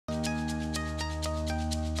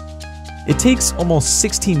It takes almost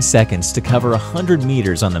 16 seconds to cover 100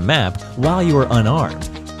 meters on the map while you are unarmed,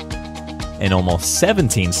 and almost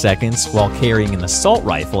 17 seconds while carrying an assault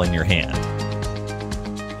rifle in your hand.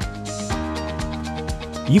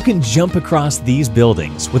 You can jump across these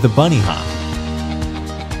buildings with a bunny hop.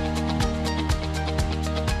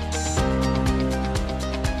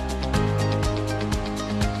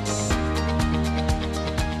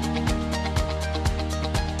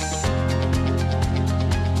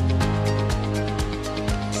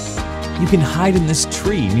 You can hide in this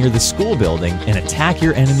tree near the school building and attack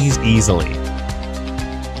your enemies easily.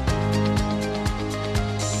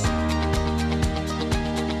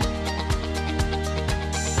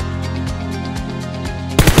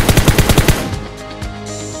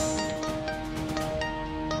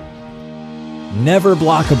 Never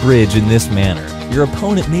block a bridge in this manner. Your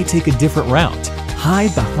opponent may take a different route.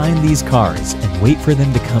 Hide behind these cars and wait for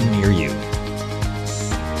them to come near you.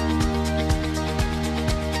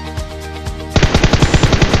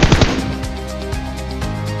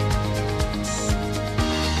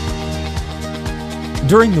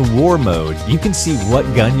 During the war mode, you can see what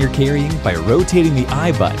gun you're carrying by rotating the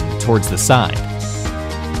I button towards the side.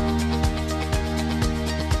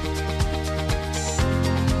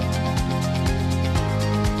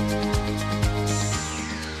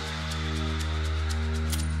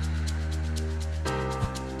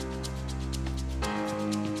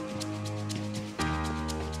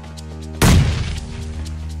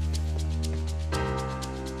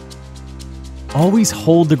 Always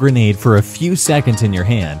hold the grenade for a few seconds in your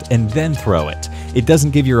hand and then throw it. It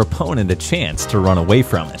doesn't give your opponent a chance to run away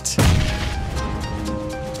from it.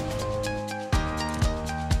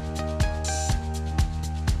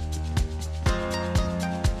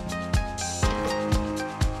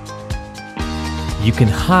 You can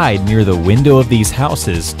hide near the window of these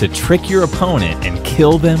houses to trick your opponent and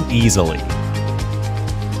kill them easily.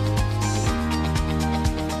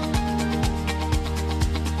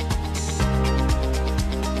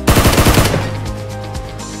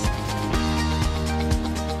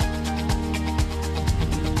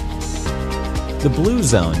 The blue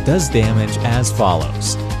zone does damage as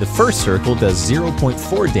follows. The first circle does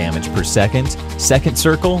 0.4 damage per second, second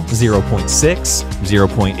circle 0.6,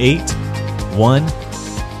 0.8, 1,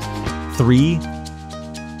 3,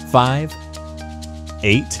 5,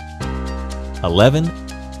 8, 11,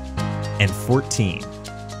 and 14.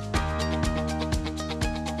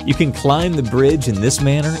 You can climb the bridge in this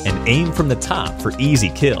manner and aim from the top for easy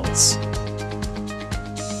kills.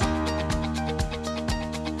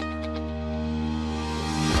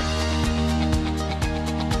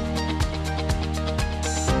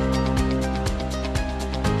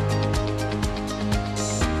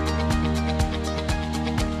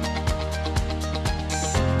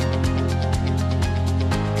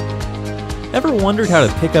 Ever wondered how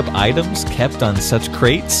to pick up items kept on such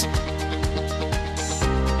crates?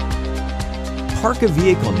 Park a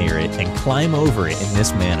vehicle near it and climb over it in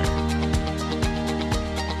this manner.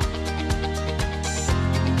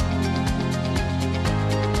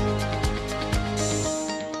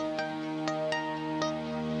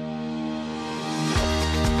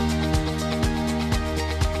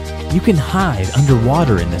 You can hide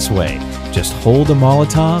underwater in this way. Just hold a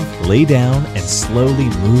Molotov, lay down, and slowly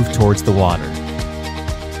move towards the water.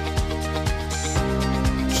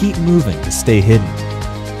 Keep moving to stay hidden.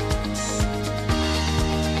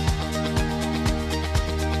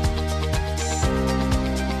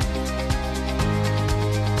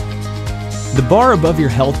 The bar above your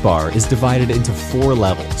health bar is divided into 4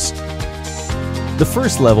 levels. The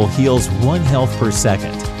first level heals 1 health per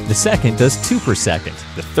second. The second does 2 per second,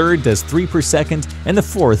 the third does 3 per second, and the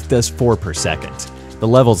fourth does 4 per second. The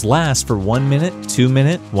levels last for 1 minute, 2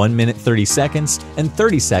 minutes, 1 minute 30 seconds, and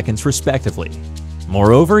 30 seconds respectively.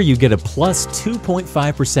 Moreover, you get a plus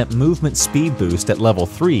 2.5% movement speed boost at level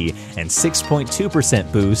 3 and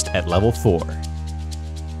 6.2% boost at level 4.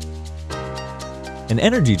 An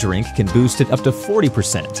energy drink can boost it up to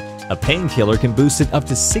 40%. A painkiller can boost it up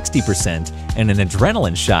to 60%, and an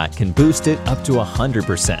adrenaline shot can boost it up to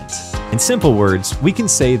 100%. In simple words, we can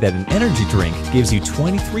say that an energy drink gives you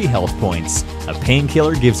 23 health points, a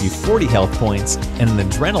painkiller gives you 40 health points, and an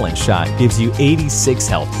adrenaline shot gives you 86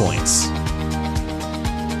 health points.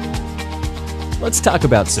 Let's talk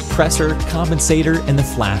about suppressor, compensator, and the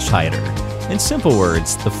flash hider. In simple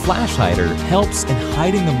words, the flash hider helps in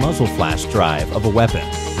hiding the muzzle flash drive of a weapon.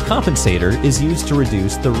 Compensator is used to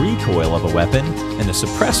reduce the recoil of a weapon, and the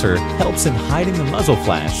suppressor helps in hiding the muzzle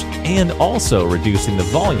flash and also reducing the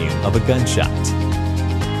volume of a gunshot.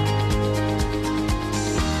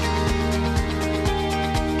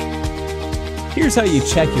 Here's how you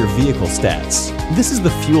check your vehicle stats. This is the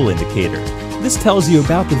fuel indicator. This tells you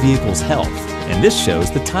about the vehicle's health, and this shows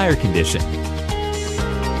the tire condition.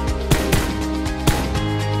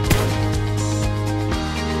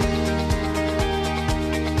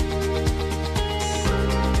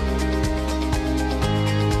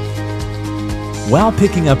 While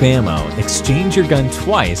picking up ammo, exchange your gun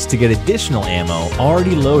twice to get additional ammo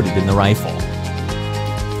already loaded in the rifle.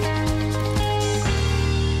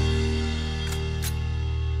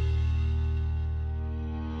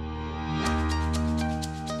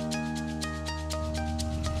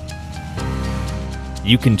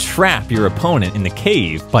 You can trap your opponent in the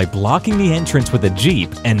cave by blocking the entrance with a jeep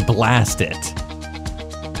and blast it.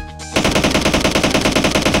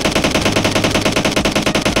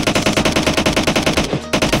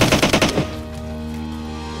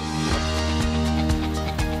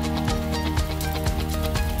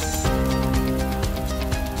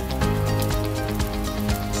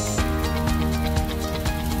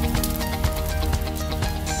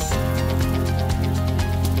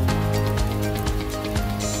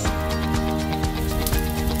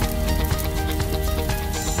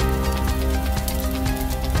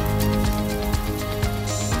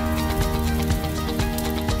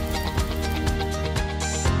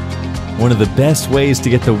 One of the best ways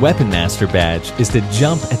to get the Weapon Master badge is to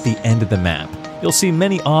jump at the end of the map. You'll see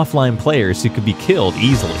many offline players who could be killed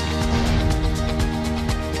easily.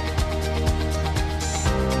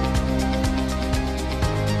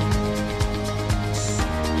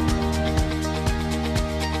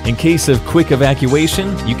 In case of quick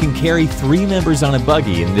evacuation, you can carry 3 members on a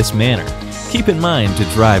buggy in this manner. Keep in mind to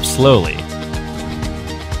drive slowly.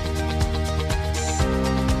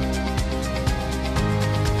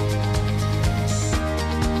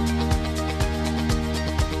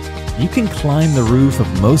 You can climb the roof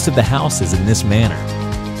of most of the houses in this manner.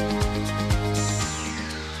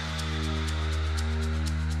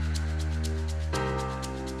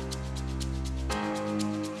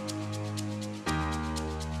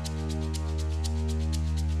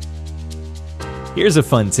 Here's a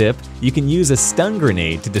fun tip. You can use a stun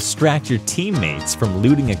grenade to distract your teammates from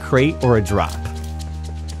looting a crate or a drop.